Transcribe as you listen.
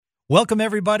Welcome,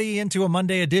 everybody, into a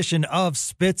Monday edition of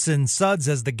Spits and Suds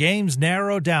as the games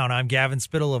narrow down. I'm Gavin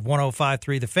Spittle of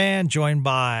 105.3 The Fan, joined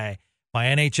by my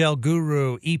NHL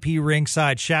guru, EP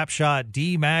Ringside, Shapshot,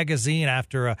 D Magazine.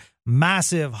 After a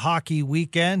massive hockey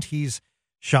weekend, he's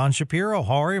Sean Shapiro.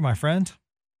 How are you, my friend?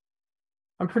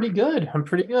 I'm pretty good.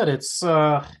 It's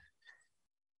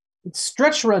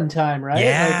stretch run time, right?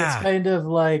 Yeah. Like it's kind of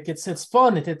like it's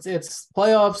fun. It's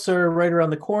playoffs are right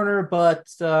around the corner, but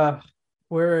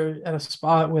we're at a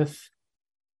spot with,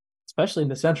 especially in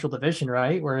the Central Division,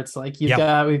 right, where it's like we've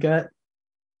got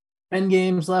 10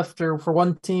 games left, or for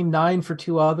one team, 9 for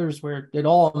two others, where it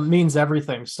all means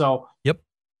everything. So,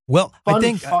 Well, I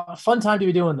think fun time to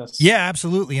be doing this. Yeah,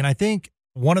 absolutely. And I think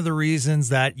one of the reasons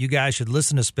that you guys should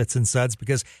listen to Spits and Suds,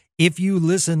 because if you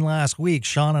listened last week,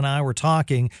 Sean and I were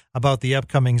talking about the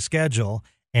upcoming schedule,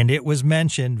 and it was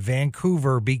mentioned,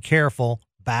 Vancouver, be careful,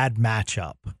 bad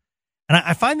matchup. And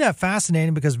I find that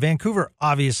fascinating because Vancouver,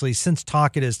 obviously, since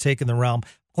Tocchet has taken the realm,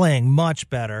 playing much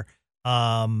better.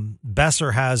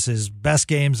 Besser has his best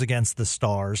games against the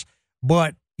Stars.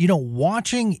 But,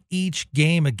 watching each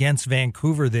game against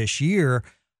Vancouver this year,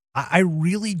 I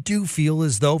really do feel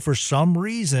as though for some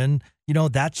reason,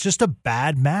 that's just a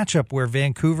bad matchup where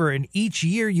Vancouver, and each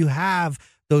year you have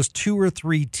those 2 or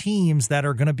 3 teams that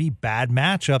are going to be bad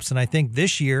matchups. And I think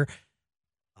this year,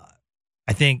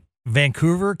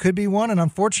 Vancouver could be one. And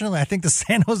unfortunately, I think the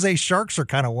San Jose Sharks are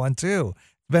kind of one too.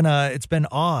 It's been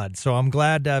odd. So I'm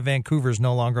glad Vancouver's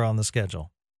no longer on the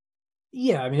schedule.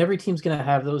 Yeah. I mean, every team's going to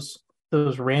have those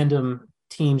random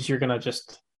teams you're not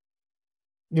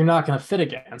going to fit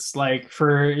against. Like,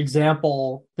 for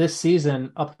example, this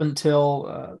season, up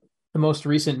until the most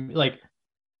recent, like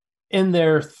in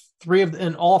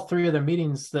all three of their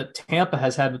meetings that Tampa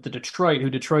has had with the Detroit, who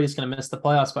Detroit is going to miss the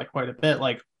playoffs by quite a bit.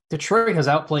 Like, Detroit has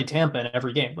outplayed Tampa in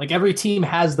every game. Like, every team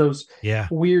has those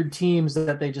weird teams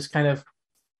that they just kind of,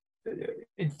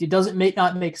 it may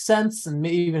not make sense. And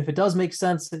even if it does make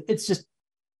sense, it's just,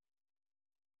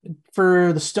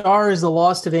 for the Stars, the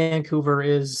loss to Vancouver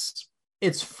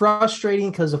it's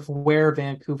frustrating because of where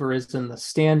Vancouver is in the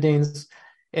standings.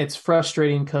 It's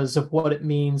frustrating because of what it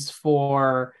means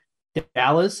for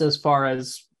Dallas, as far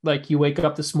as, like, you wake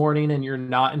up this morning and you're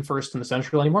not in first in the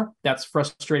Central anymore. That's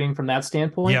frustrating from that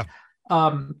standpoint. Yeah.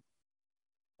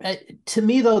 To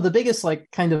me, though, the biggest,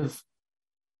 kind of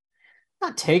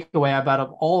not takeaway out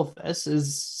of all of this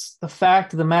is the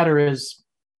fact of the matter is,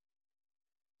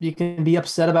 you can be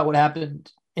upset about what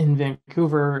happened in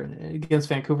Vancouver against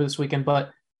Vancouver this weekend,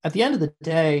 but at the end of the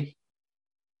day,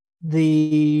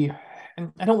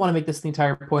 and I don't want to make this the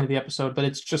entire point of the episode, but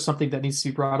it's just something that needs to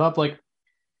be brought up. Like,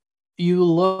 you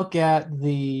look at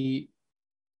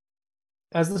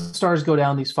as the Stars go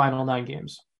down these final 9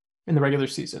 games in the regular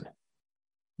season,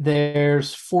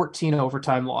 there's 14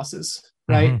 overtime losses,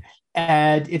 right? Mm-hmm.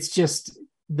 And it's just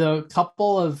the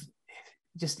couple of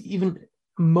just even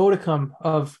modicum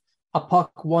of a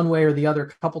puck one way or the other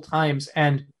a couple times,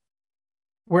 and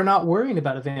we're not worrying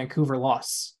about a Vancouver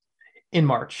loss in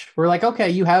March. We're like,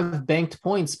 okay, you have banked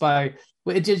points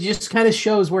it just kind of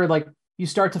shows where, like, you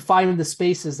start to find the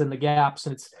spaces and the gaps.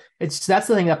 And that's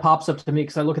the thing that pops up to me,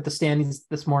 because I look at the standings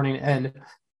this morning and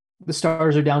the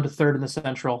Stars are down to 3rd in the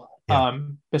Central,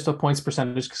 based on points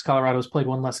percentage, because Colorado's played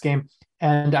one less game.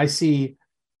 And I see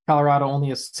Colorado only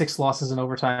has 6 losses in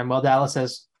overtime, while Dallas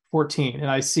has 14.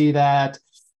 And I see that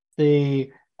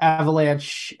the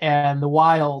Avalanche and the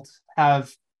Wild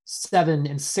have 7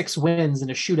 and 6 wins in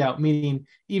a shootout, meaning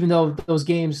even though those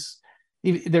games,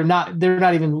 they're not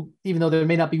even, even though they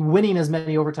may not be winning as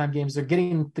many overtime games, they're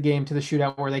getting the game to the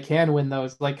shootout where they can win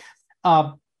those. Like,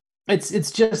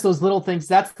 it's just those little things.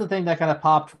 That's the thing that kind of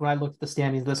popped when I looked at the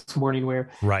standings this morning, where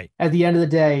at the end of the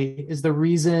day is the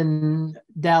reason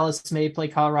Dallas may play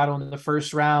Colorado in the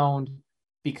first round,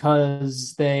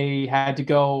 because they had to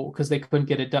go, because they couldn't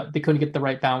get it done. They couldn't get the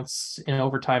right bounce in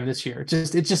overtime this year.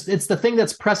 It's the thing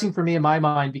that's pressing for me in my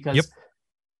mind, because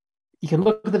you can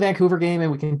look at the Vancouver game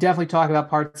and we can definitely talk about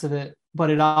parts of it, but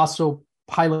it also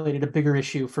highlighted a bigger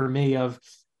issue for me of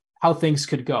how things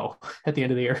could go at the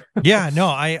end of the year. Yeah, no,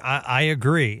 I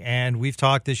agree. And we've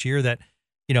talked this year that,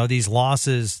 these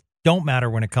losses don't matter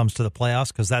when it comes to the playoffs,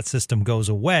 because that system goes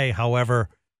away. However,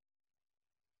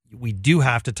 we do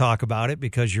have to talk about it,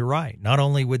 because you're right. Not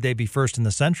only would they be first in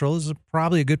the Central, there's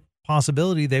probably a good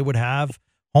possibility they would have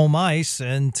home ice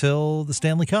until the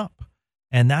Stanley Cup.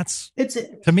 And that's,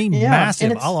 to me,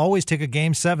 massive. I'll always take a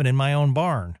Game 7 in my own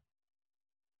barn.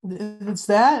 It's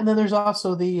that, and then there's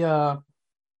also the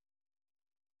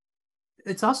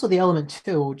element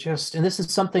too, and this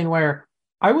is something where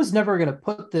I was never going to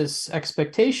put this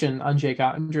expectation on Jake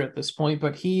Ottinger at this point,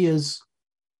 but he is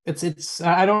It's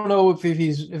I don't know if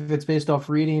it's based off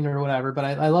reading or whatever, but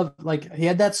I love, like, he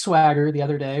had that swagger the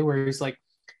other day where he's like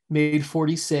made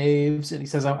 40 saves and he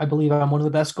says, I believe I'm one of the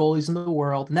best goalies in the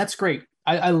world. And that's great.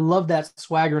 I love that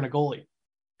swagger in a goalie.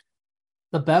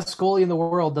 The best goalie in the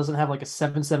world doesn't have like a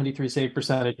 773 save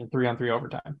percentage in 3-on-3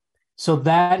 overtime. So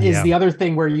that is the other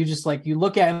thing where you just like, you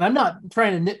look at, and I'm not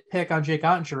trying to nitpick on Jake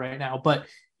Ottinger right now, but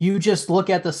you just look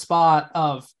at the spot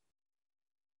of,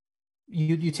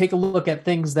 you take a look at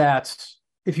things that,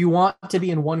 if you want to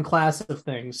be in one class of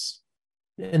things,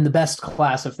 in the best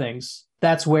class of things,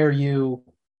 that's where you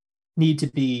need to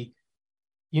be.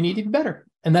 You need to be better.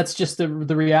 And that's just the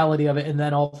reality of it. And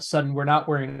then all of a sudden, we're not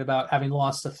worrying about having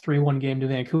lost a 3-1 game to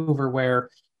Vancouver where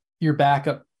your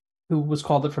backup, who was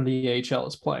called it from the AHL,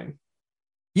 is playing.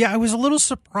 Yeah, I was a little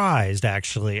surprised,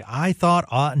 actually. I thought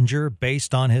Ottinger,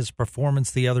 based on his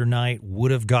performance the other night,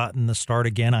 would have gotten the start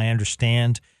again. I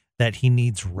understand that he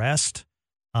needs rest.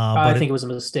 But I think it was a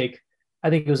mistake.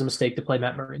 I think it was a mistake to play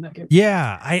Matt Murray in that game.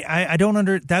 Yeah, I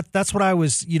don't that's what I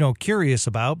was, curious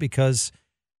about, because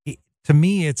to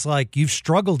me, it's like, you've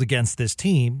struggled against this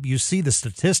team. You see the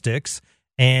statistics,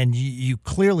 and you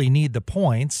clearly need the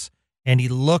points, and he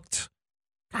looked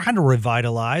kind of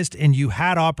revitalized, and you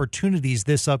had opportunities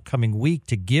this upcoming week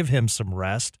to give him some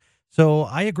rest. So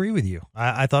I agree with you.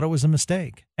 I thought it was a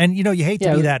mistake. And, you hate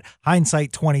to be that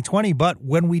hindsight 2020, but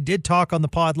when we did talk on the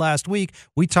pod last week,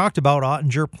 we talked about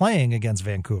Ottinger playing against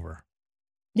Vancouver.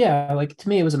 Yeah, like, to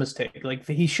me, it was a mistake. Like,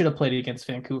 he should have played against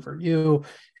Vancouver. You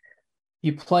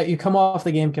come off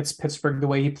the game against Pittsburgh the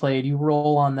way he played, you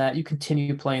roll on that, you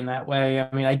continue playing that way.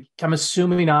 I mean, I'm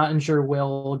assuming Ottinger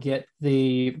will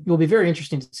be very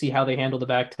interesting to see how they handle the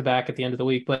back-to-back at the end of the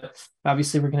week, but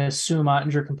obviously we're going to assume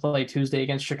Ottinger can play Tuesday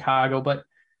against Chicago. But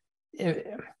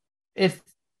if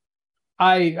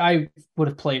I would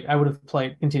have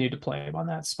continued to play him on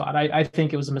that spot. I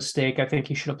think it was a mistake. I think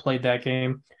he should have played that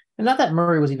game. And not that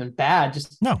Murray was even bad,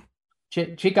 just no.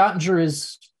 Jake Ottinger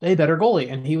is a better goalie,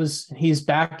 and he's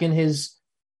back in his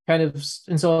kind of,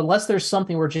 and so unless there's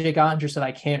something where Jake Ottinger said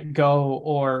I can't go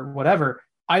or whatever,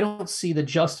 I don't see the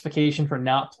justification for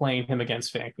not playing him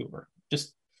against Vancouver.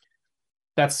 Just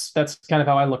that's kind of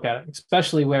how I look at it,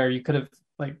 especially where you could have,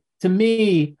 like, to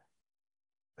me,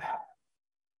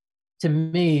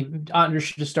 Ottinger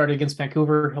should have started against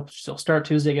Vancouver. He'll still start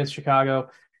Tuesday against Chicago,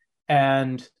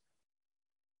 and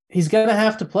he's going to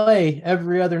have to play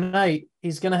every other night.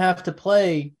 He's going to have to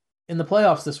play in the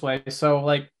playoffs this way. So,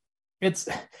 like, it's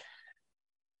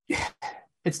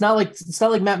not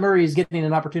like Matt Murray is getting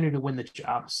an opportunity to win the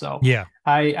job. So yeah,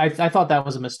 I thought that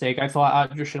was a mistake. I thought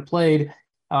Ottinger should have played.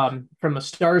 From a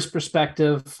Stars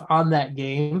perspective on that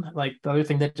game, like, the other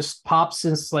thing that just pops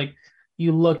is, like,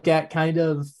 you look at kind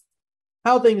of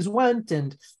how things went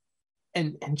and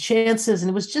chances, and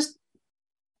it was just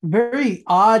very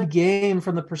odd game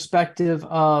from the perspective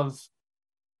of,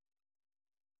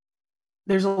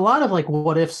 there's a lot of, like,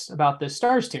 what ifs about this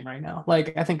Stars team right now.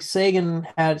 Like, I think Sagan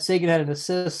had an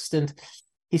assist, and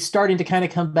he's starting to kind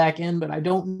of come back in, but I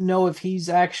don't know if he's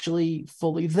actually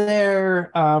fully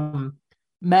there.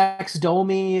 Max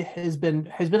Domi has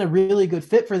been a really good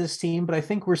fit for this team, but I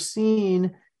think we're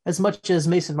seeing, as much as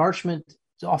Mason Marchment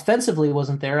offensively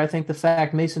wasn't there, I think the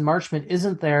fact Mason Marchment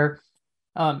isn't there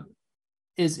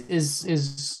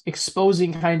is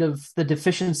exposing kind of the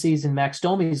deficiencies in Max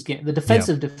Domi's game, the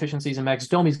defensive deficiencies in Max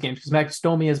Domi's games, because Max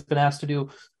Domi has been asked to do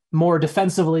more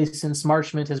defensively since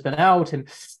Marchment has been out,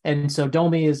 and so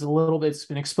Domi is it's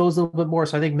been exposed a little bit more.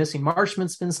 So I think missing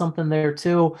Marchment's been something there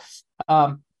too.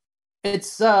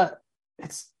 It's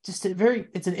just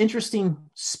it's an interesting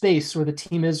space where the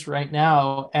team is right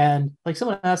now. And, like,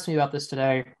 someone asked me about this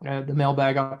today, the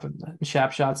mailbag up in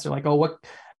Shap Shots. They're like, oh,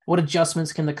 what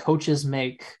adjustments can the coaches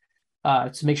make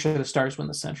to make sure the Stars win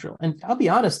the Central? And I'll be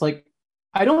honest, like,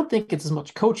 I don't think it's as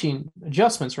much coaching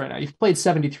adjustments right now. You've played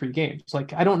 73 games.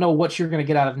 Like, I don't know what you're going to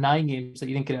get out of 9 games that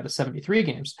you didn't get out of 73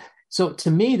 games. So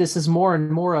to me, this is more and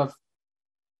more of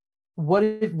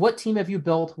what team have you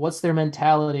built? What's their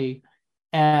mentality?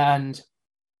 And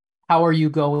how are you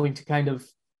going to kind of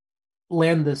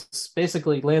land the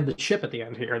ship at the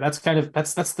end here? That's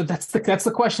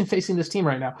the question facing this team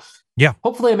right now. Yeah.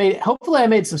 Hopefully I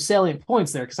made some salient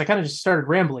points there, because I kind of just started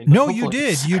rambling. No, you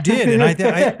did. And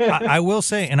I will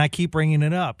say, and I keep bringing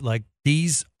it up, like,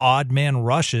 these odd man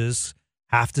rushes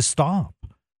have to stop.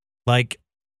 Like,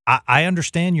 I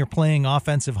understand you're playing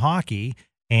offensive hockey,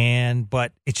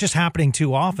 but it's just happening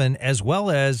too often, as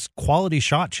well as quality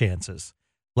shot chances.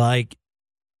 Like,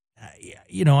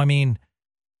 I mean,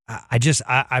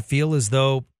 I feel as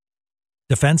though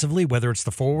defensively, whether it's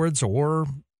the forwards or,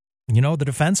 the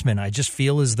defensemen, I just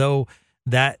feel as though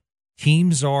that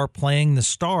teams are playing the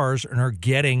Stars and are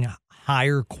getting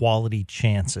higher quality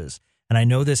chances. And I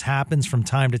know this happens from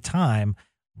time to time,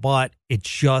 but it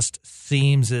just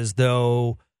seems as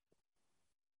though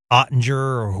Ottinger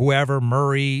or whoever,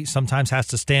 Murray, sometimes has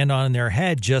to stand on their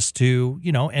head just to,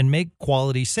 and make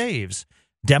quality saves.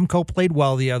 Demko played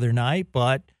well the other night,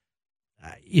 but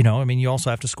you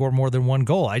also have to score more than one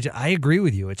goal. I agree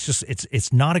with you. It's just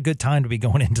it's not a good time to be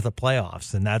going into the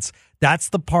playoffs, and that's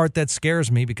the part that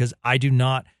scares me because I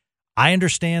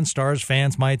understand Stars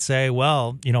fans might say,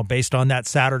 well, based on that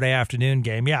Saturday afternoon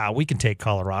game, yeah, we can take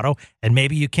Colorado, and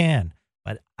maybe you can,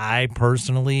 but I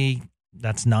personally,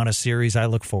 that's not a series I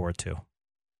look forward to.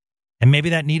 And maybe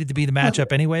that needed to be the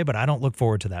matchup anyway, but I don't look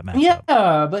forward to that matchup.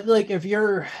 Yeah, but like if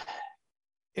you're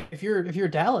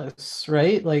Dallas,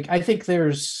 right? Like I think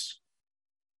there's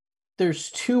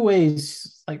two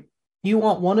ways. Like you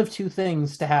want one of two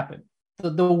things to happen.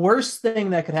 The worst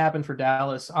thing that could happen for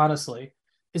Dallas, honestly,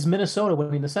 is Minnesota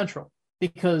winning the Central,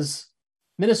 because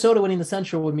Minnesota winning the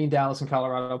Central would mean Dallas and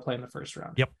Colorado play in the first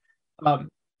round. Yep.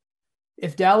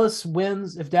 If Dallas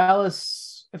wins, if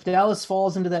Dallas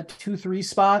falls into that 2-3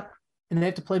 spot and they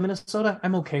have to play Minnesota,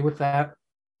 I'm okay with that.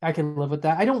 I can live with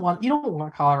that. You don't want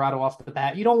Colorado off the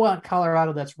bat. You don't want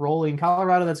Colorado that's rolling,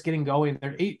 Colorado that's getting going.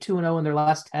 They're 8-2-0 in their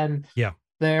last 10. Yeah.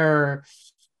 They're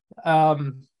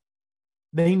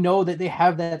they know that they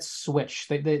have that switch.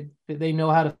 They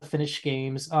know how to finish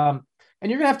games. And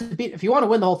you're gonna have to beat, if you want to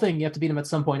win the whole thing, you have to beat them at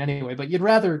some point anyway. But you'd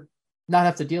rather not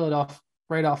have to deal it off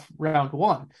right off round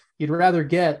one. You'd rather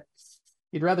get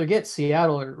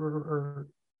Seattle or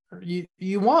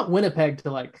you want Winnipeg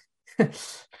to like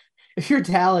if you're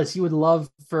Dallas, you would love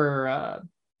for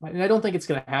and I don't think it's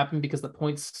gonna happen because the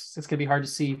points, it's gonna be hard to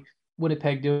see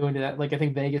Winnipeg doing that. Like I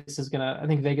think Vegas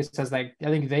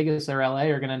or LA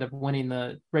are gonna end up winning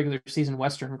the regular season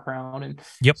Western Crown, and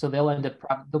yep. So they'll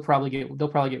probably get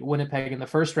Winnipeg in the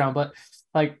first round. But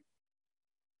like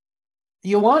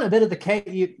you want a bit of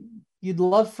the you'd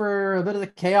love for a bit of the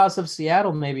chaos of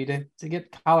Seattle maybe to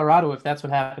get Colorado if that's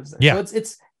what happens there. Yeah. So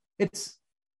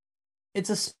it's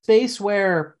a space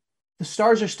where the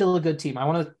Stars are still a good team. I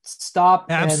want to stop.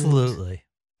 Absolutely.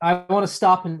 I want to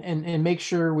stop and make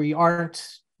sure we aren't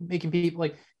making people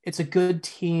like, it's a good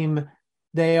team.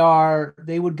 They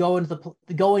would going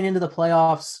into the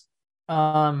playoffs.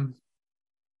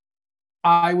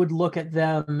 I would look at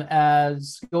them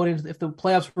as going into, if the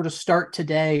playoffs were to start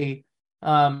today,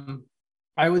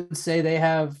 I would say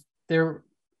they're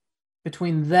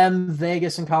between them,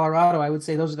 Vegas, and Colorado. I would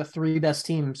say those are the three best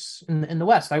teams in the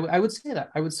West. I would say that.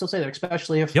 I would still say that,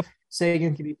 especially if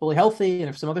Sagan can be fully healthy and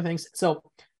if some other things. So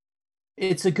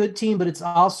it's a good team, but it's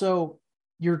also,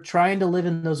 you're trying to live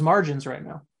in those margins right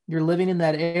now. You're living in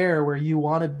that air where you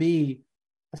want to be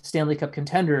a Stanley Cup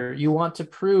contender. You want to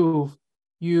prove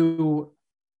you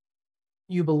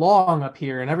belong up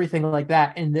here and everything like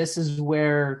that. And this is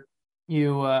where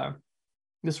you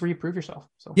prove yourself.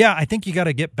 So yeah, I think you got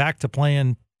to get back to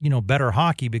playing, better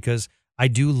hockey, because I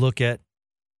do look at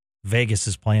Vegas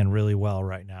is playing really well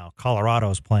right now.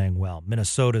 Colorado's playing well.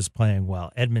 Minnesota's playing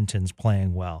well. Edmonton's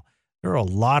playing well. There are a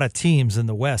lot of teams in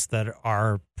the West that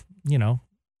are,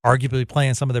 arguably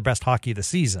playing some of their best hockey of the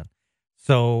season.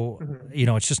 So,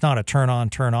 it's just not a turn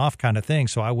on, turn off kind of thing.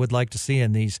 So I would like to see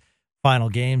in these final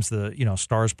games, the,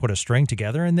 Stars put a string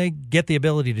together, and they get the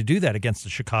ability to do that against the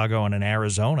Chicago and an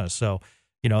Arizona. So,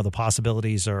 the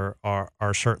possibilities are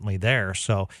certainly there.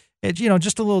 So it's,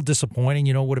 just a little disappointing.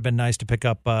 Would have been nice to pick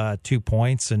up 2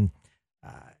 points, and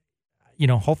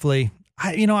hopefully,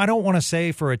 I don't want to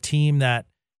say for a team that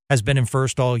has been in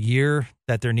first all year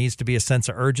that there needs to be a sense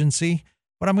of urgency,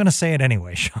 but I'm going to say it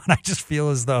anyway, Sean. I just feel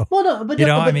as though,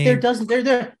 there does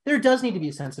need to be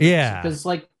a sense of urgency, because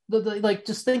like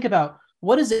just think about,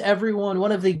 what is it?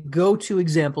 One of the go-to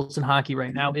examples in hockey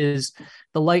right now is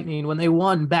the Lightning when they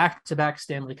won back-to-back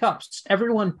Stanley Cups.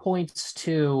 Everyone points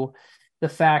to the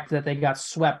fact that they got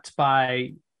swept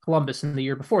by Columbus in the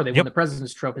year before. They won the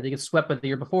President's Trophy. They get swept by the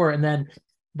year before, and then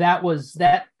that was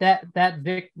that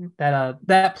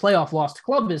playoff loss to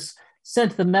Columbus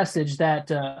sent the message that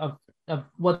of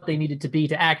what they needed to be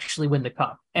to actually win the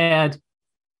cup. And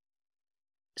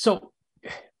so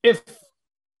if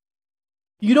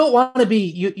you don't want to be,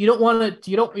 you don't want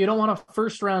a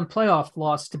first round playoff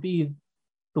loss to be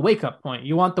the wake up point.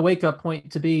 You want the wake up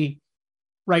point to be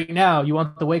right now. You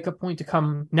want the wake up point to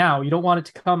come now. You don't want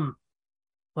it to come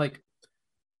like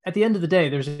at the end of the day.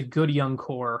 There's a good young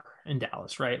core in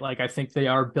Dallas, right? Like I think they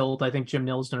are built. I think Jim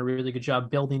Nill's done a really good job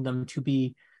building them to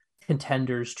be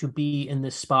contenders, to be in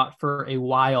this spot for a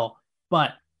while.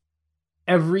 But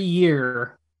every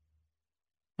year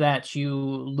that you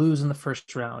lose in the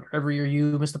first round, or every year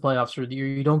you miss the playoffs, or the year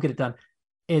you don't get it done.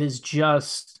 It is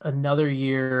just another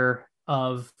year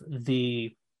of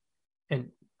and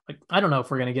like, I don't know if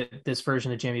we're going to get this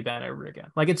version of Jamie Benn ever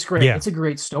again. Like, it's great. Yeah. It's a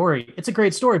great story. It's a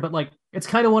great story, but like, it's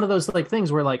kind of one of those like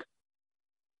things where like,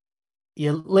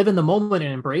 you live in the moment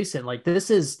and embrace it. Like,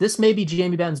 this may be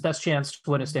Jamie Benn's best chance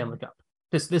to win a Stanley Cup.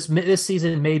 This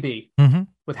season may be,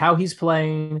 with how he's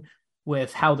playing,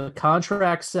 with how the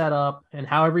contract's set up, and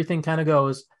how everything kind of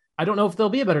goes. I don't know if there'll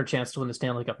be a better chance to win the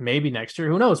Stanley Cup. Maybe next year,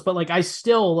 who knows? But like, I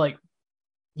still like,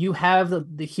 you have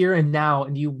the here and now,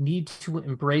 and you need to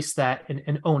embrace that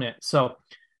and own it. So,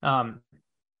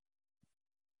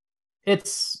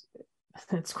 it's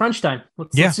crunch time.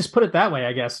 Let's just put it that way,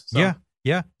 I guess. So.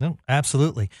 Yeah, no,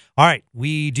 absolutely. All right.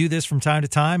 We do this from time to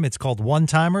time. It's called One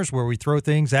Timers, where we throw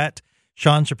things at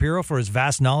Sean Shapiro for his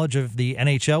vast knowledge of the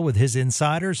NHL with his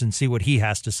insiders and see what he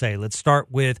has to say. Let's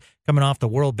start with coming off the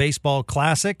World Baseball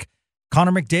Classic.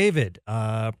 Connor McDavid,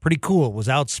 pretty cool, was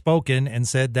outspoken and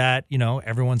said that,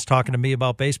 everyone's talking to me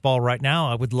about baseball right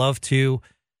now. I would love to,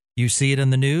 you see it in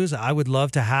the news, I would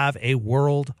love to have a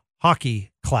World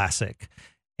Hockey Classic.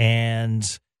 And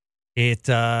it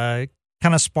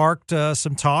kind of sparked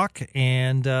some talk,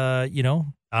 and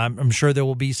I'm sure there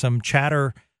will be some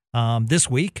chatter this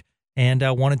week, and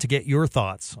I wanted to get your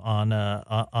thoughts on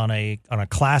a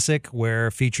classic where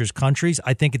it features countries.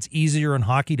 I think it's easier in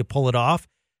hockey to pull it off.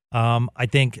 I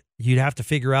think you'd have to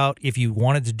figure out, if you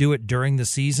wanted to do it during the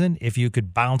season, if you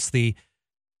could bounce the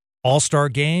All-Star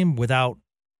game without,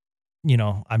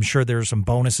 I'm sure there's some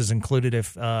bonuses included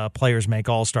if players make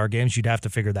All-Star games. You'd have to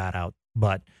figure that out,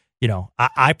 but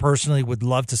I personally would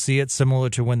love to see it, similar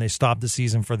to when they stopped the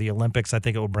season for the Olympics. I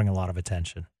think it would bring a lot of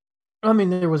attention. I mean,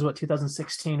 there was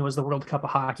 2016 was the World Cup of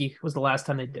Hockey, was the last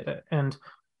time they did it. And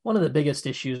one of the biggest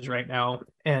issues right now,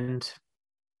 and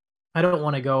I don't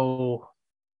want to go,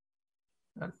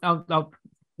 the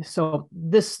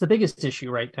biggest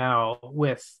issue right now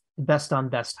with best on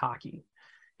best hockey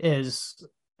is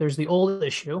there's the old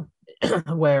issue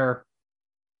where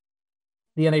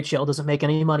the NHL doesn't make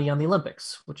any money on the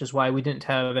Olympics, which is why we didn't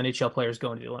have NHL players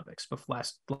going to the Olympics before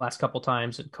the last couple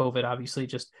times, and COVID obviously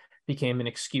just became an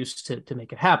excuse to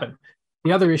make it happen.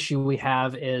 The other issue we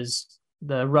have is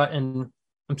and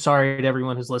I'm sorry to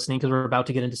everyone who's listening, because we're about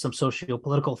to get into some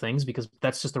socio-political things, because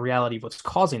that's just the reality of what's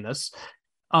causing this.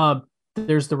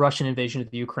 There's the Russian invasion of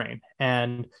the Ukraine,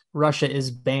 and Russia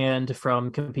is banned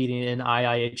from competing in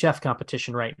IIHF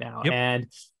competition right now. Yep. And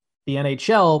the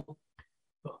NHL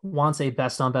wants a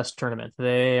best on best tournament.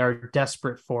 They are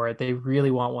desperate for it. They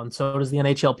really want one. So does the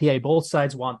NHLPA. Both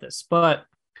sides want this, but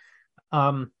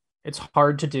it's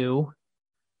hard to do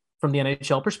from the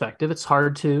NHL perspective. It's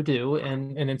hard to do,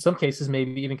 and in some cases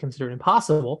maybe even considered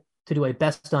impossible to do a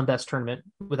best on best tournament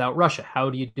without Russia. How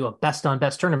do you do a best on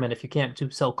best tournament if you can't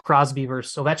sell Crosby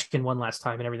versus Ovechkin one last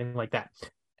time and everything like that?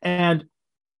 And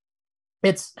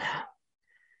it's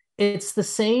the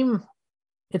same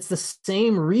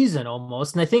reason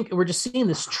almost. And I think we're just seeing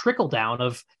this trickle down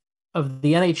of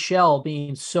the NHL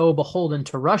being so beholden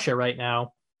to Russia right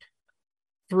now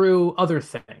through other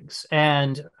things.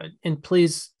 And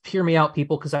please hear me out,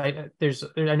 people, because I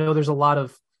know there's a lot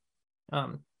of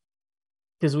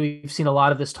because we've seen a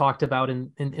lot of this talked about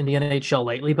in the NHL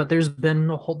lately, but there's been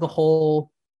the whole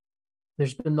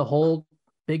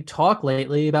big talk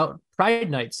lately about Pride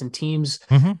nights and teams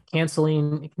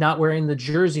canceling, not wearing the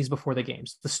jerseys before the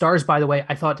games. The Stars, by the way,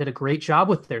 I thought did a great job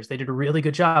with theirs. They did a really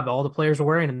good job. All the players were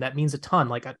wearing them. That means a ton.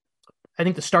 Like, I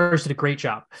think the Stars did a great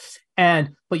job. But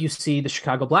you see the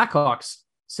Chicago Blackhawks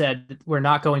said, we're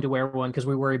not going to wear one because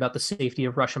we worry about the safety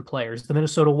of Russian players. The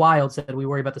Minnesota Wild said, we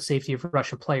worry about the safety of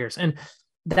Russian players. And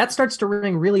that starts to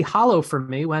ring really hollow for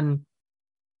me when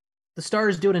the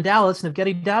Stars do it in Dallas, and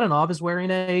Evgeny Dadonov is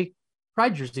wearing a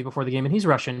Pride jersey before the game, and he's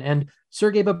Russian. And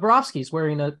Sergei Bobrovsky is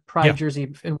wearing a Pride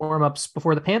jersey in warm-ups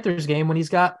before the Panthers game when he's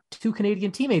got two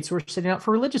Canadian teammates who are sitting out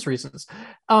for religious reasons.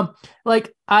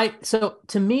 So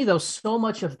to me, though, so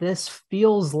much of this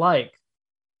feels like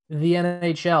the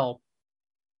NHL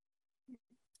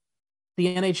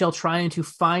trying to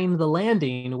find the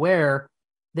landing where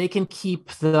they can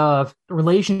keep the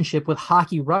relationship with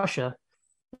Hockey Russia,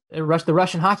 the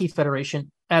Russian Hockey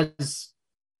Federation, as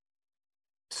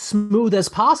smooth as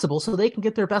possible so they can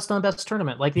get their best on best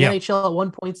tournament. Like the NHL at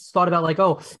one point thought about like,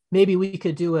 oh, maybe we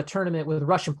could do a tournament with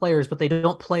Russian players, but they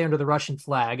don't play under the Russian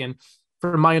flag. And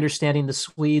from my understanding, the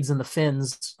Swedes and the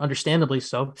Finns, understandably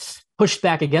so, pushed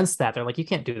back against that. They're like, you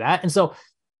can't do that. And so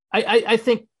I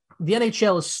think the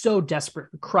NHL is so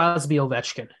desperate for Crosby,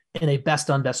 Ovechkin in a best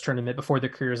on best tournament before their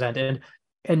careers end.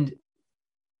 And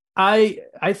I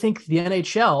think the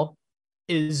NHL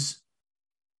is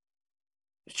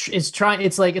trying.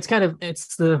 It's like it's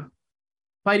the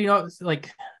fighting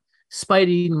like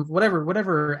Spidey,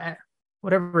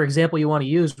 whatever example you want to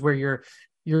use, where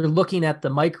you're looking at the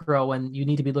micro and you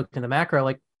need to be looking at the macro.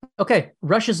 Like, okay,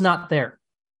 Russia's not there.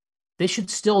 They should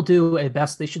still do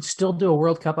They should still do a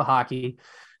World Cup of hockey.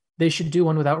 They should do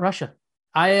one without Russia.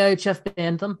 IIHF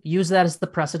banned them. Use that as the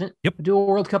precedent. Yep. Do a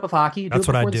World Cup of hockey. That's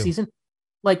do it what I before do. the season.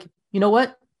 Like, you know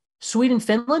what? Sweden,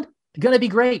 Finland, going to be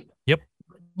great. Yep.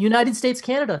 United States,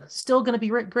 Canada, still going to be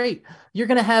great. You're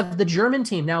going to have the German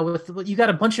team now you got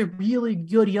a bunch of really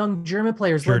good young German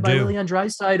players led by Leon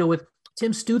Draisaitl with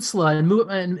Tim Stützle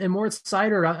and Moritz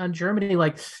Seider on Germany.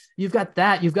 Like, you've got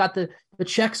that. You've got the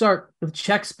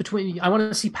Czechs between. I want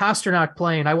to see Pasternak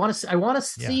playing. I want to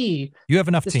see. You have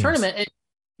enough this teams. Tournament.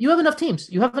 You have enough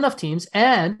teams.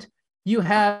 And you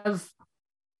have,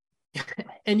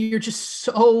 and you're just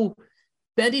so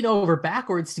bending over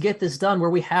backwards to get this done, where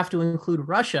we have to include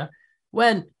Russia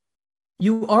when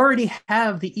you already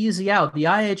have the easy out. The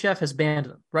IHF has banned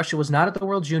them. Russia was not at the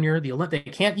World Junior, the Olympic.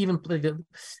 They can't even play.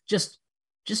 Just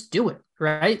do it,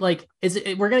 right? Like,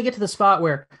 we're going to get to the spot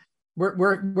where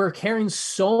we're caring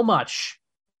so much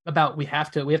about we have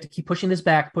to keep pushing this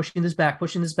back.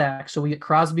 So we get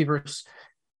Crosby versus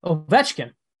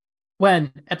Ovechkin,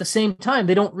 when at the same time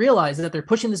they don't realize that they're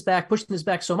pushing this back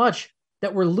so much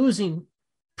that we're losing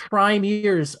prime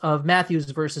years of Matthews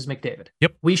versus McDavid.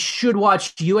 Yep. We should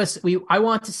watch I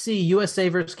want to see USA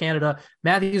versus Canada,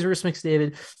 Matthews versus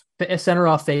McDavid, center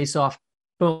off, face off.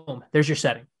 Boom. There's your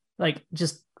setting. Like,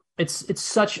 just, it's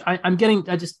such,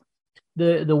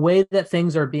 the way that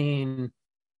things are being,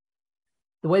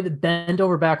 the way that bend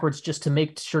over backwards just to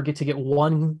make sure to get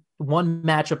one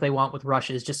matchup they want with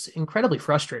Russia is just incredibly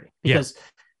frustrating because,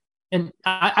 and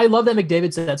I love that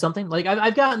McDavid said something. Like,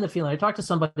 I've gotten the feeling, I talked to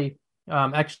somebody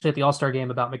actually at the All-Star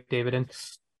game about McDavid, and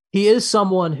he is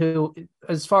someone who,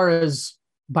 as far as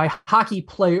hockey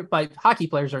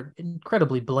players are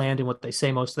incredibly bland in what they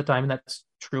say most of the time, and that's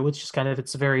true. It's just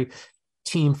it's a very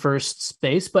team first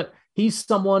space, but he's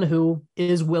someone who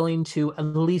is willing to at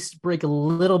least break a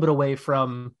little bit away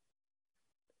from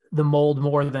the mold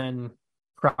more than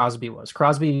Crosby was.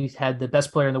 Crosby had the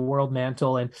best player in the world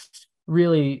mantle and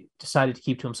really decided to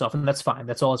keep to himself, and that's fine.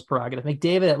 That's all his prerogative.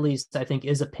 McDavid, at least, I think,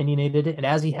 is opinionated, and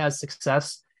as he has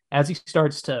success, as he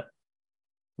starts to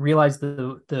realize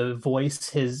the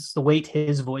weight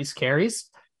his voice carries,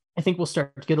 I think we'll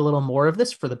start to get a little more of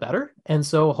this for the better. And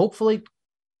so hopefully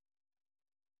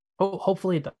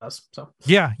it does. So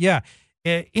yeah.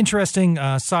 Interesting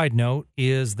side note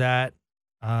is that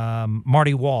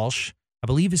Marty Walsh, I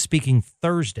believe, is speaking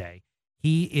Thursday.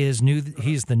 He's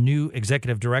the new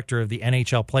executive director of the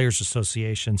NHL Players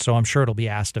Association, so I'm sure it'll be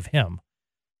asked of him.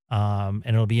 And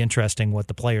it'll be interesting what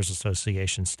the Players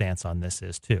Association stance on this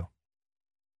is too.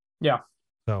 Yeah.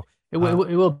 So it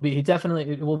will be.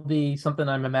 It will be something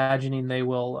I'm imagining they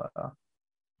will.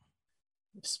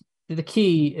 The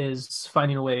key is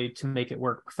finding a way to make it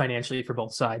work financially for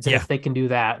both sides. And if they can do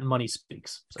that, money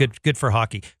speaks. So. Good for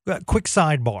hockey. Quick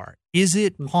sidebar. Is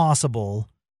it possible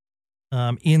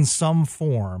in some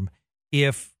form,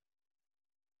 can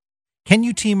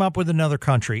you team up with another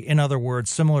country? In other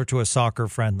words, similar to a soccer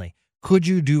friendly, could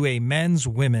you do a men's,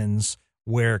 women's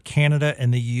where Canada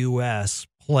and the U.S.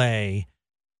 play,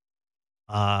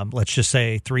 let's just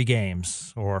say 3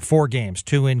 games or 4 games,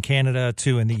 2 in Canada,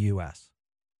 2 in the U.S.?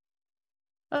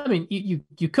 I mean, you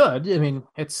could. I mean,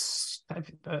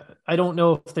 I don't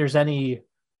know if there's any.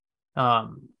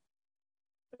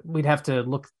 We'd have to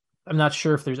look. I'm not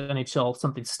sure if there's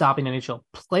something stopping NHL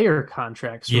player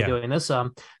contracts from doing this.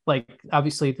 Like,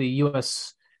 obviously the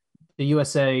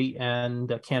USA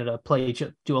and Canada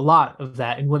do a lot of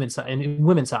that in women's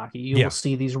hockey. You will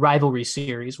see these rivalry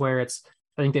series where I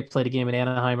think they played a game in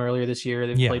Anaheim earlier this year.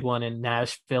 They played one in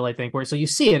Nashville, I think, so you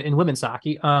see it in women's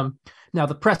hockey. Now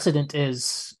the precedent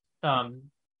is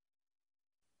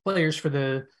players for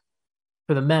the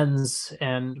men's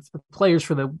and players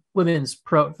for the women's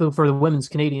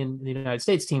Canadian the United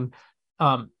States team.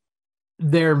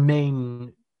 Their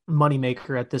main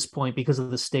moneymaker at this point, because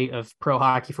of the state of pro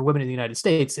hockey for women in the United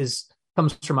States,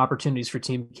 comes from opportunities for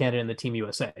Team Canada and the Team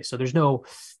USA. So there's no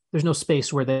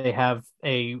space where they have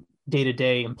a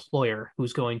day-to-day employer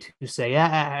who's going to say,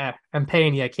 I'm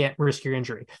paying you, I can't risk your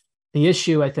injury. The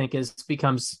issue, I think,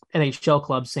 becomes NHL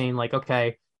clubs saying, like,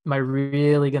 okay, am I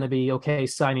really going to be okay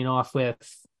signing off with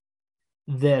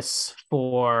this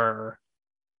for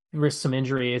risk some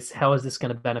injury? How is this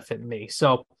going to benefit me?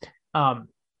 So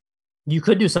you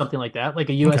could do something like that, like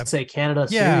a USA Canada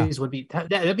series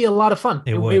that'd be a lot of fun.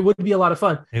 It would be a lot of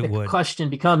fun. The question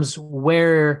becomes,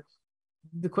 where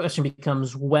the question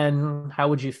becomes how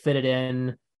would you fit it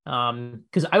in?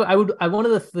 Because one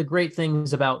of the great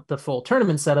things about the full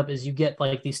tournament setup is you get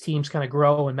like these teams kind of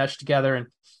grow and mesh together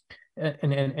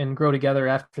and grow together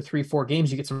after 3-4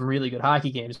 games. You get some really good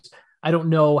hockey games. I don't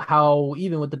know how,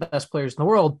 even with the best players in the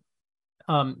world,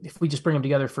 if we just bring them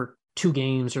together for 2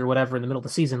 games or whatever in the middle of the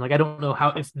season, like I don't know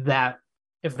how if that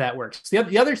works.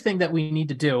 The other thing that we need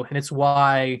to do, and it's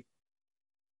why,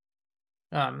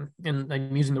 and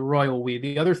I'm using the royal we.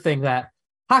 The other thing that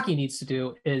hockey needs to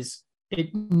do is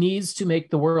it needs to make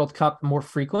the World Cup more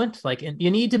frequent. Like, and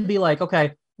you need to be like,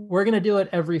 okay, we're going to do it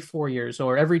every 4 years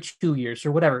or every 2 years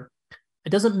or whatever. It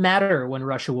doesn't matter when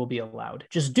Russia will be allowed.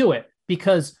 Just do it,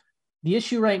 because the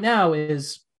issue right now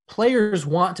is players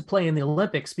want to play in the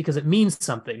Olympics because it means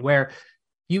something, where,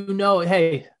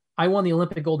 hey, I won the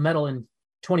Olympic gold medal in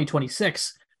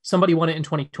 2026. Somebody won it in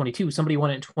 2022. Somebody won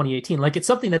it in 2018. Like, it's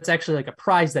something that's actually like a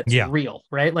prize that's real,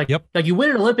 right? Like, like you win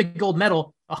an Olympic gold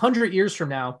medal 100 years from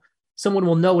now, someone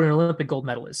will know what an Olympic gold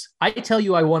medal is. I tell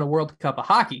you, I won a World Cup of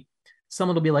hockey.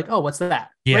 Someone will be like, oh, what's that?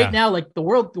 Yeah. Right now, like the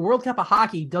World Cup of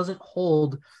hockey doesn't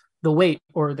hold the weight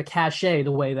or the cachet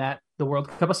the way that the World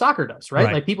Cup of soccer does,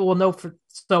 right? Like people will know.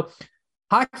 So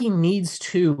hockey needs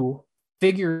to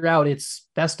figure out its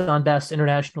best on best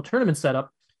international tournament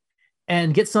setup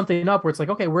and get something up where it's like,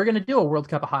 okay, we're going to do a World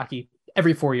Cup of hockey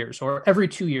every 4 years or every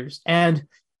 2 years, and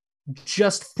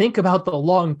just think about the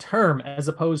long term as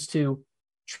opposed to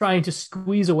trying to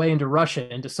squeeze away into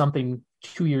Russia into something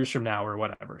 2 years from now or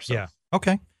whatever. So. Yeah.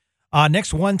 Okay.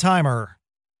 Next one-timer.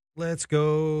 Let's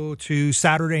go to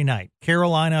Saturday night,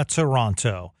 Carolina,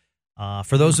 Toronto.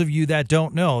 For those of you that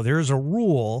don't know, there's a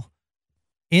rule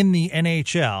in the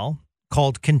NHL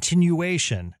called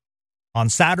continuation. On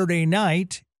Saturday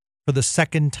night, for the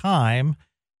second time,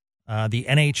 the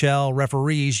NHL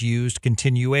referees used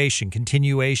continuation.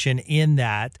 Continuation in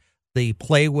that the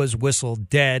play was whistled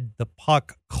dead. The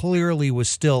puck clearly was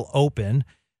still open.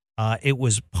 It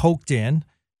was poked in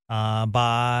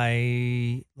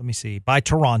by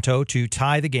Toronto to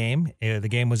tie the game. The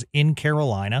game was in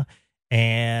Carolina,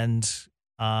 and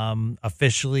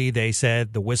officially they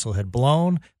said the whistle had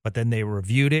blown, but then they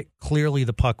reviewed it. Clearly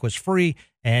the puck was free,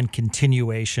 and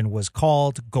continuation was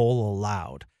called, goal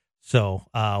allowed. So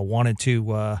wanted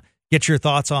to get your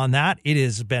thoughts on that. It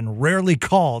has been rarely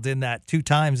called in that 2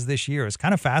 times this year. It's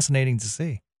kind of fascinating to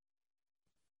see.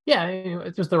 Yeah,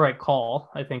 it was the right call.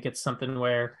 I think it's something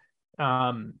where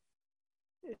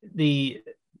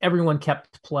everyone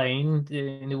kept playing,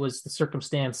 and it was the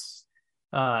circumstance.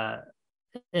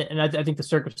 And I think the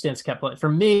circumstance kept playing. For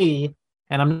me,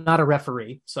 and I'm not a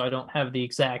referee, so I don't have the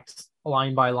exact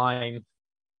line by line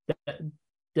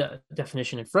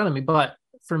definition in front of me. But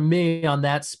for me, on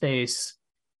that space,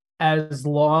 as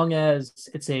long as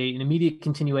it's an immediate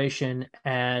continuation,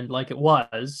 and like it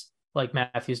was, like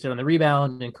Matthews did on the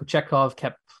rebound, and Kochetkov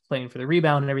kept playing for the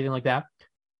rebound and everything like that,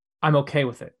 I'm okay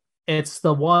with it. It's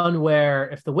the one where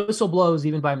if the whistle blows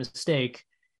even by mistake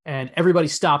and everybody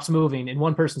stops moving and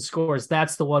one person scores,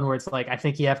 that's the one where it's like, I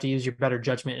think you have to use your better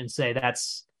judgment and say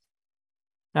that's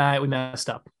we messed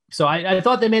up. So I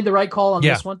thought they made the right call on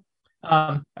this one.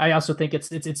 I also think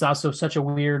it's also such a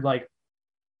weird, like,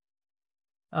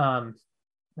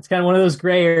 it's kind of one of those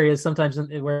gray areas sometimes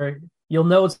where you'll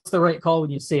know it's the right call when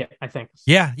you see it, I think.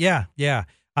 Yeah.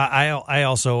 I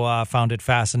also found it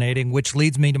fascinating, which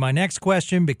leads me to my next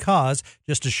question, because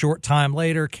just a short time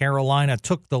later, Carolina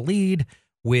took the lead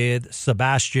with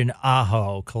Sebastian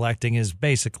Aho collecting his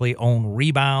basically own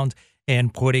rebound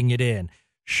and putting it in.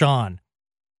 Sean,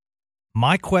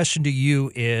 my question to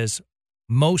you is,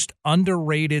 most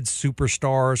underrated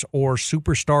superstars or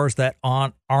superstars that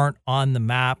aren't on the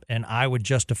map, and I would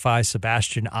justify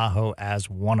Sebastian Aho as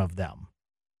one of them.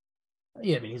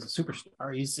 Yeah, I mean, he's a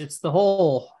superstar. It's the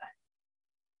whole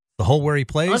where he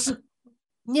plays.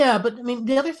 Yeah, but I mean,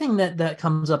 the other thing that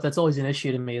comes up that's always an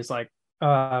issue to me is like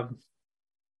the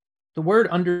word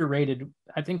underrated,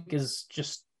 I think,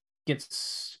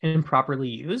 gets improperly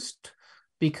used,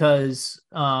 because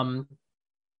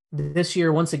this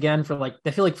year, once again, I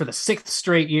feel like for the 6th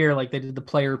straight year, like they did the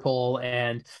player poll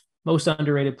and most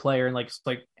underrated player, and like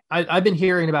I've been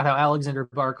hearing about how Alexander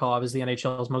Barkov is the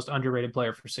NHL's most underrated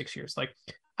player for 6 years. Like,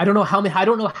 I don't know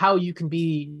how you can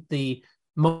be the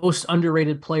most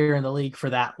underrated player in the league for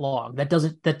that long. That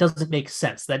doesn't make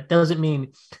sense. That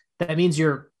means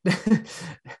you're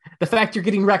the fact you're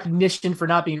getting recognition for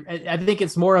not being. I think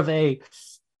it's more of a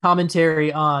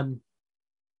commentary on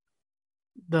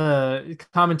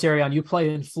you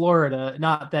play in Florida,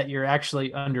 not that you're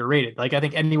actually underrated. Like, I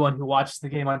think anyone who watches the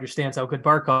game understands how good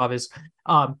Barkov is.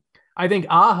 I think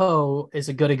Aho is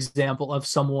a good example of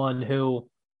someone who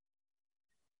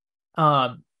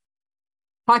Um,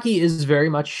 Hockey is very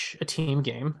much a team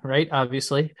game, right?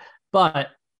 Obviously, but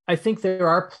I think there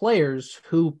are players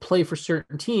who play for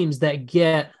certain teams that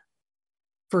get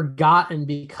forgotten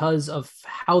because of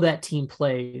how that team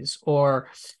plays, or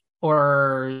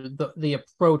the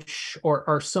approach,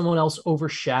 or someone else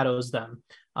overshadows them.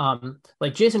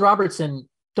 Like Jason Robertson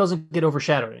doesn't get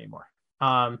overshadowed anymore.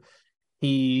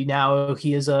 He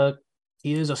is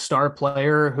a star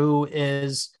player who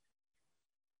is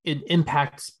an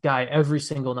impact guy every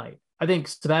single night. I think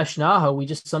Sebastian Aho, we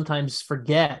just sometimes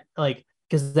forget, like,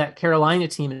 because that Carolina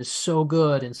team is so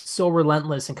good and so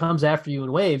relentless and comes after you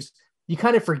in waves. You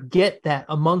kind of forget that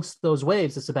amongst those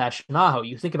waves of Sebastian Aho,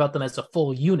 you think about them as a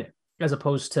full unit, as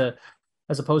opposed to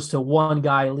one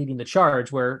guy leading the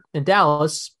charge. Where in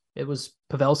Dallas, it was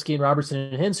Pavelski and Robertson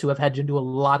and Hintz who have had to do a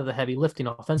lot of the heavy lifting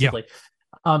offensively.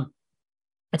 Yeah.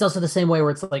 It's also the same way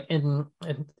where it's like in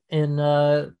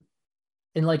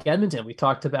like Edmonton, we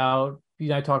talked about, you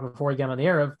and I talked before again on the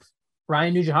air, of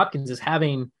Ryan Nugent Hopkins is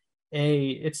having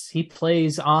he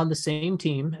plays on the same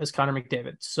team as Connor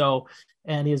McDavid. So,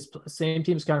 and he has the same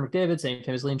team as Connor McDavid, same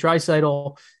team as Leon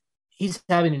Draisaitl. He's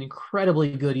having an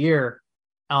incredibly good year.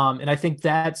 And I think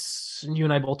you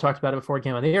and I both talked about it before it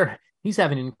came on the air. He's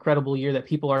having an incredible year that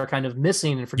people are kind of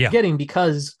missing and forgetting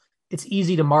because it's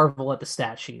easy to marvel at the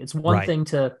stat sheet. It's one thing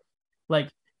to, like,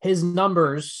 his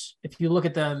numbers, if you look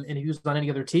at them and he was on any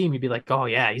other team, you'd be like, oh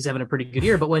yeah, he's having a pretty good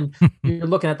year. But when you're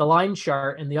looking at the line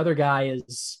chart and the other guy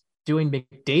is doing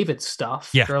McDavid stuff,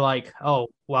 you're like, oh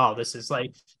wow, this is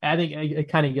like, I think it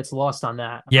kind of gets lost on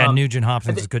that. Yeah, Nugent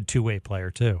Hopkins is a good two-way player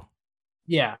too.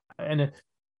 Yeah, and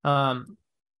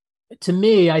to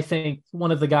me, I think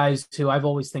one of the guys who I've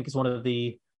always think is one of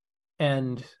the,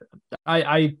 and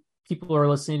I people who are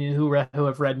listening who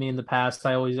have read me in the past,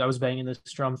 I was banging this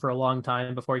drum for a long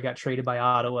time before he got traded by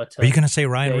Ottawa. Are you going to say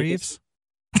Ryan Reeves?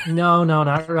 No,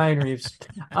 not Ryan Reeves.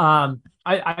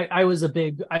 I was a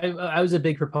big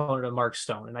proponent of Mark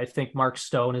Stone, and I think Mark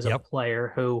Stone is a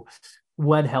player who,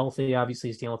 when healthy, obviously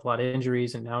he's dealing with a lot of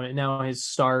injuries, and now his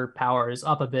star power is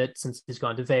up a bit since he's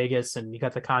gone to Vegas and he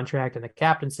got the contract and the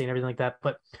captaincy and everything like that.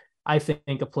 But I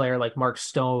think a player like Mark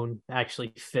Stone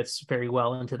actually fits very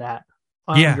well into that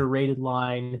underrated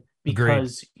line,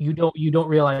 because you don't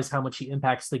realize how much he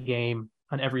impacts the game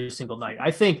on every single night.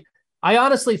 I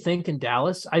honestly think in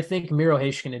Dallas, I think Miro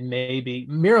Heiskanen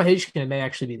may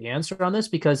actually be the answer on this,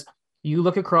 because you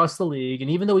look across the league,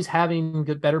 and even though he's having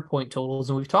better point totals,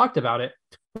 and we've talked about it,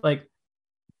 like,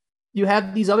 you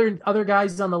have these other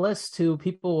guys on the list who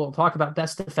people will talk about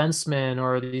best defensemen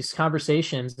or these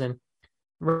conversations, and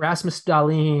Rasmus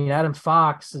Dahlin, Adam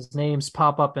Fox, his names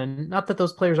pop up, and not that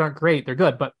those players aren't great, they're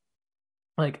good, but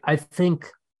like, I think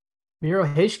Miro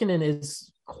Heiskanen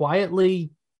is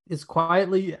quietly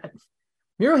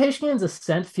Miro Heiskanen's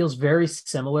ascent feels very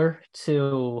similar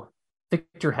to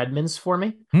Victor Hedman's for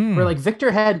me. Where like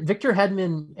Victor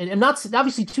Hedman, and not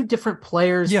obviously two different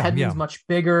players. Hedman's much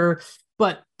bigger,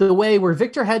 but the way where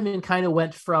Victor Hedman kind of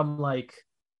went from, like,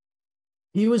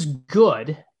 he was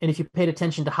good, and if you paid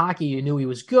attention to hockey, you knew he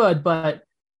was good, but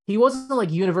he wasn't like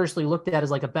universally looked at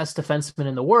as like a best defenseman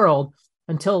in the world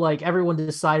until like everyone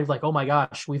decided, like, oh my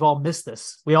gosh, we've all missed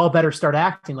this. We all better start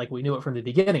acting like we knew it from the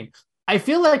beginning. I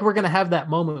feel like we're going to have that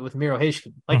moment with Miro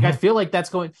Heiskanen. Like, I feel like that's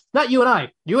going, not you and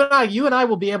I, you and I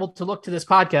will be able to look to this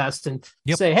podcast and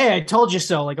say, hey, I told you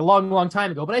so, like a long, long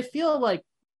time ago. But I feel like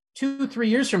 2-3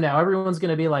 years from now, everyone's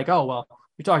going to be like, oh, well,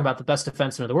 you're talking about the best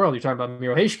defenseman in the world. You're talking about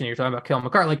Miro Heiskanen. You're talking about Cale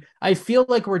Makar. Like, I feel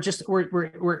like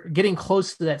we're getting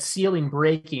close to that ceiling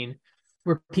breaking,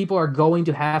 where people are going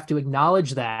to have to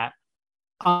acknowledge that,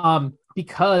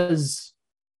 because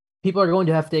people are going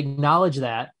to have to acknowledge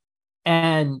that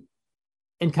and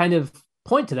kind of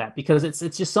point to that, because it's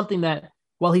just something that,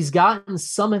 while he's gotten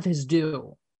some of his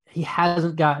due, he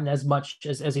hasn't gotten as much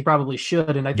as he probably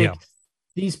should. And I think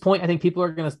I think people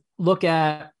are going to look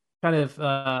at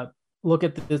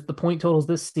the point totals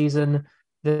this season.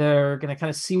 They're going to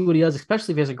kind of see what he does,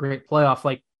 especially if he has a great playoff.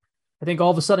 Like, I think all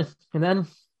of a sudden, and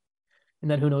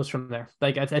then who knows from there?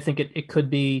 Like, I think it could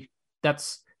be,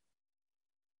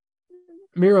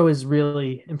 Miro is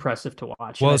really impressive to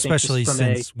watch. Well, especially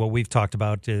since what we've talked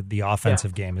about, the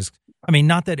offensive game is, I mean,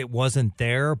 not that it wasn't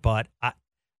there, but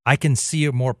I can see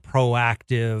a more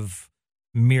proactive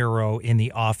Miro in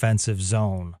the offensive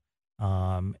zone.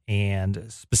 And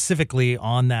specifically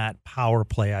on that power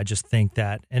play, I just think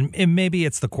that, and maybe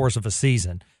it's the course of a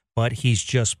season, but he's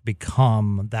just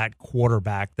become that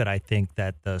quarterback that I think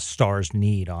that the Stars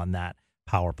need on that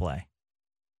power play.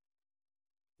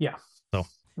 Yeah. So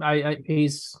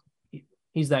he's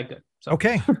that good. So.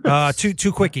 Okay.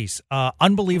 Two quickies.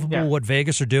 Unbelievable what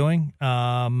Vegas are doing.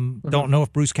 Don't know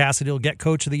if Bruce Cassidy will get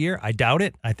Coach of the Year. I doubt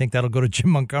it. I think that'll go to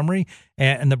Jim Montgomery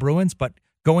and the Bruins. But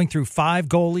going through 5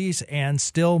 goalies and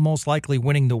still most likely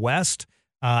winning the West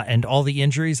and all the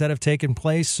injuries that have taken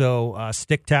place. So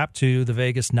stick tap to the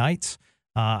Vegas Knights.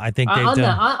 I think they've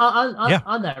done.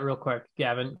 On that real quick,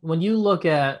 Gavin, when you look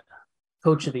at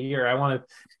Coach of the Year, I want to.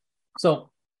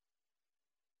 So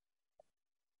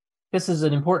this is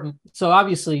an important. So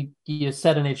obviously, you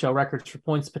set NHL records for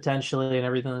points potentially and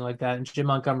everything like that. And Jim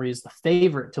Montgomery is the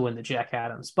favorite to win the Jack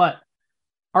Adams. But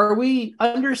are we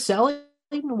underselling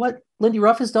what Lindy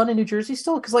Ruff has done in New Jersey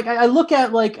still? Because I look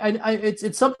at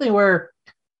it's something where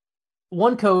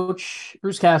one coach,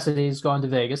 Bruce Cassidy, has gone to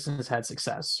Vegas and has had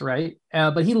success, right?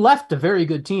 But he left a very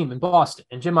good team in Boston,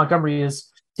 and Jim Montgomery has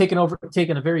taken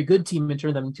a very good team and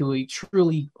turned them into a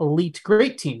truly elite,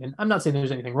 great team. And I'm not saying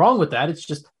there's anything wrong with that. It's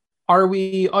just, are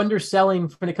we underselling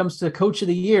when it comes to Coach of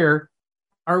the Year?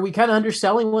 Are we kind of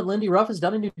underselling what Lindy Ruff has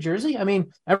done in New Jersey? I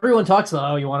mean, everyone talks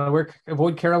about, you want to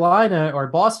avoid Carolina or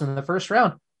Boston in the first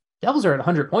round. Devils are at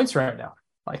 100 points right now.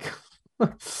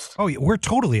 Oh, yeah, we're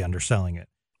totally underselling it.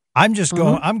 I'm just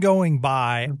going. I'm going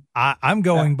by. I'm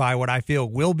going by what I feel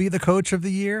will be the Coach of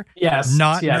the Year. Yes,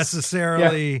 not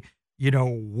necessarily.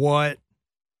 What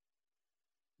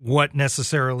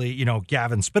necessarily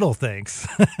Gavin Spittle thinks.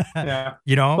 Well,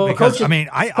 because coach,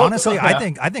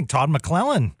 I think Todd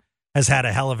McClellan has had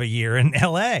a hell of a year in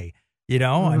L.A.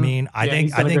 I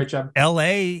think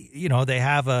L.A. They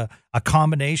have a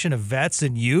combination of vets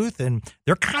and youth, and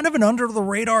they're kind of an under the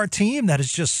radar team that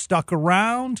has just stuck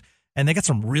around. And they got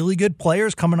some really good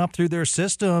players coming up through their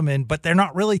system, but they're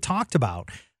not really talked about.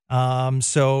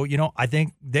 So I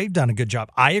think they've done a good job.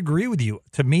 I agree with you.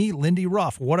 To me, Lindy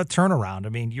Ruff, what a turnaround. I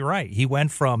mean, you're right. He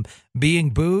went from being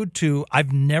booed to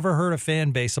I've never heard a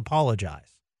fan base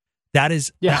apologize. That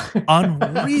is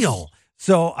unreal.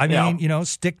 So, I mean,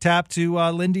 stick tap to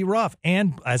Lindy Ruff.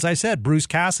 And as I said, Bruce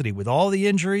Cassidy, with all the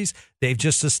injuries, they've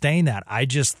just sustained that. I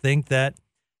just think that,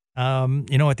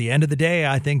 at the end of the day,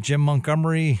 I think Jim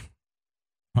Montgomery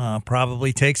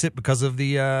probably takes it because of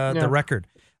the record.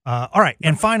 All right.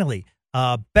 And finally,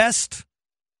 best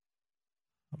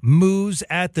moves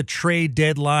at the trade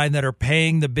deadline that are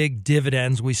paying the big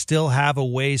dividends. We still have a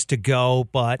ways to go,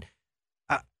 but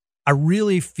I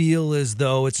really feel as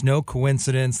though it's no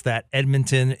coincidence that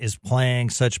Edmonton is playing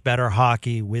such better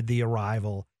hockey with the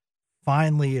arrival.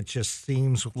 Finally, it just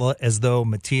seems as though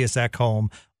Matthias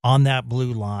Ekholm on that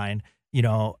blue line,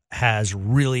 has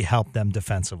really helped them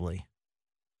defensively.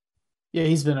 Yeah,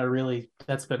 he's been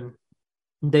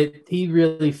he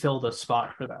really filled a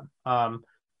spot for them.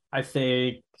 I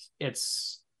think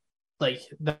it's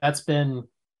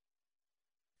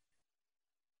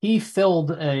he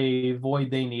filled a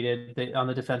void they needed on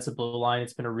the defensive blue line.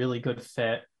 It's been a really good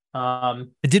fit.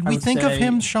 Did we think of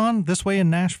him, Sean, this way in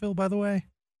Nashville, by the way?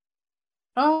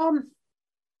 I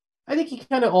think he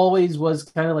kind of always was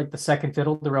kind of like the second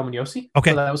fiddle to Roman Josi.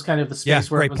 Okay. So that was kind of the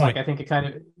space where it was point. I think it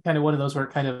kind of one of those where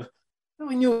it kind of,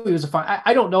 we knew he was a fine.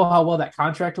 I don't know how well that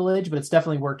contract will age, but it's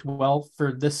definitely worked well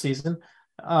for this season.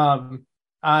 You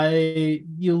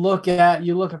look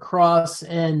across,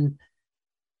 and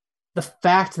the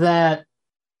fact that,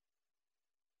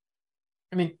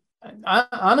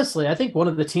 honestly, I think one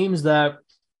of the teams that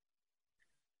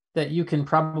you can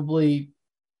probably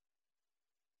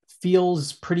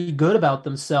feels pretty good about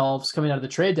themselves coming out of the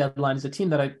trade deadline is a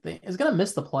team that I think is going to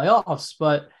miss the playoffs,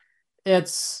 but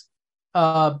it's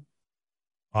Ottawa.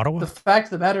 The fact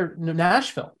of the matter,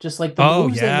 Nashville, just like the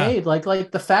moves they made, like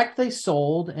the fact they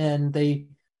sold and they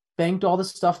banked all the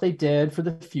stuff they did for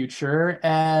the future,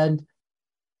 and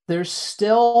there's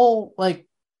still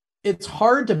it's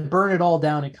hard to burn it all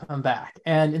down and come back.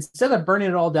 And instead of burning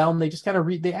it all down, they just kind of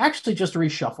they actually just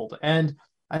reshuffled. And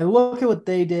I look at what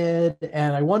they did,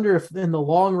 and I wonder if in the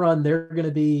long run they're going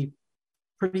to be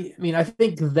pretty. I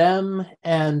think them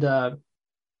and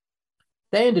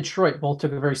they and Detroit both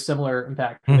took a very similar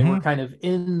impact. Mm-hmm. They were kind of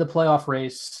in the playoff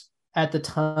race at the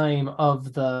time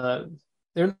of they're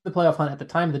in the playoff hunt at the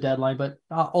time of the deadline, but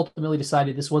ultimately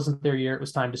decided this wasn't their year. It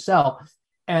was time to sell.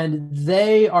 And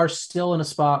they are still in a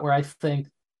spot where I think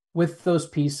with those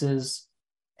pieces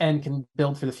and can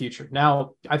build for the future.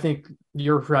 Now, I think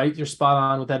you're right. You're spot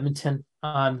on with Edmonton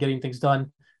on getting things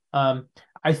done.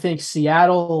 I think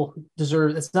Seattle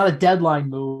deserves, it's not a deadline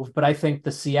move, but I think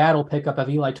the Seattle pickup of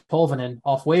Eli Tolvanen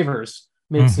off waivers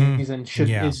mid-season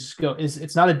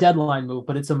it's not a deadline move,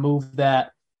 but it's a move that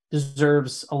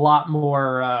deserves a lot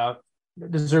more,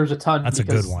 deserves a ton. That's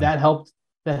because a good one.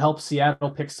 That helped Seattle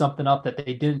pick something up that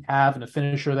they didn't have in a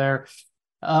finisher there.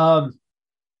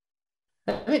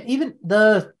 I mean, even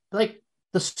the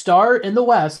start in the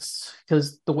West,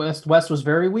 because the West was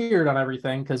very weird on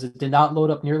everything because it did not load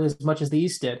up nearly as much as the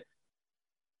East did.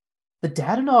 The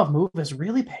Dadonov move has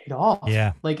really paid off.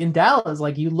 Yeah. Like in Dallas,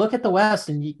 like you look at the West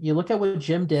and you look at what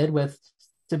Jim did with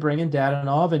to bring in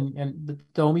Dadonov, and the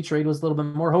Domi trade was a little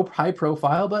bit more high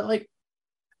profile, but like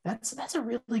that's a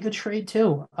really good trade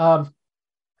too.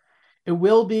 It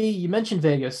will be. You mentioned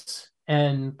Vegas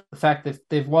and the fact that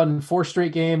they've won 4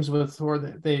 straight games using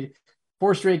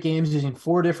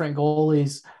 4 different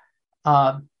goalies.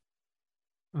 The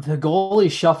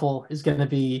goalie shuffle is going to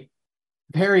be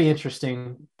very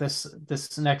interesting this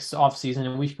next offseason,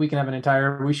 and we should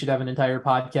have an entire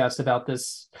podcast about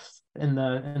this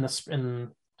in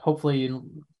hopefully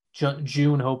in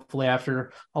June, hopefully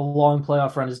after a long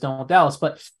playoff run is done with Dallas.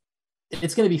 But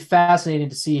it's going to be fascinating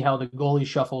to see how the goalie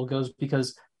shuffle goes,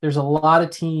 because there's a lot of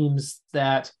teams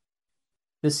that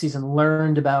this season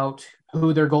learned about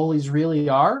who their goalies really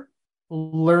are,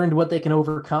 learned what they can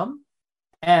overcome,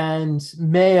 and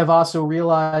may have also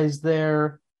realized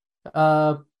that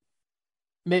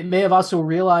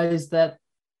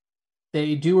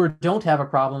they do or don't have a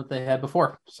problem that they had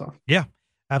before. So yeah,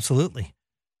 absolutely.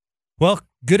 Well,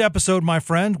 good episode, my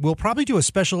friend. We'll probably do a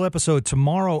special episode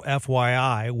tomorrow,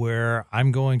 FYI, where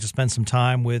I'm going to spend some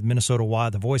time with Minnesota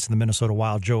Wild, the voice of the Minnesota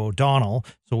Wild, Joe O'Donnell,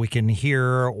 so we can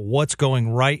hear what's going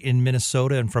right in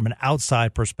Minnesota and from an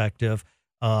outside perspective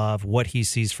of what he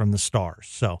sees from the Stars.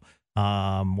 So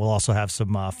we'll also have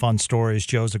some fun stories.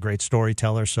 Joe's a great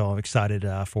storyteller, so I'm excited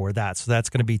for that. So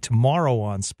that's going to be tomorrow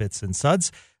on Spits and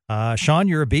Suds. Sean,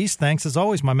 you're a beast. Thanks as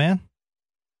always, my man.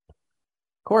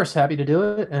 Of course, happy to do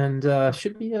it, and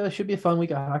should be a fun week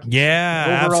of hockey.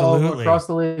 Yeah, overall, absolutely. Across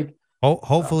the league.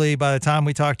 Hopefully, by the time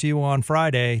we talk to you on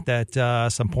Friday, that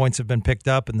some points have been picked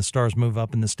up and the Stars move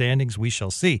up in the standings. We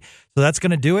shall see. So that's going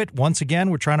to do it. Once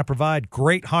again, we're trying to provide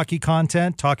great hockey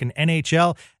content, talking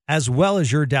NHL, as well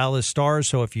as your Dallas Stars.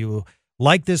 So if you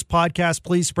like this podcast,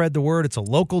 please spread the word. It's a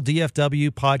local DFW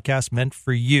podcast meant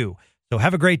for you. So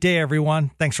have a great day,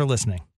 everyone. Thanks for listening.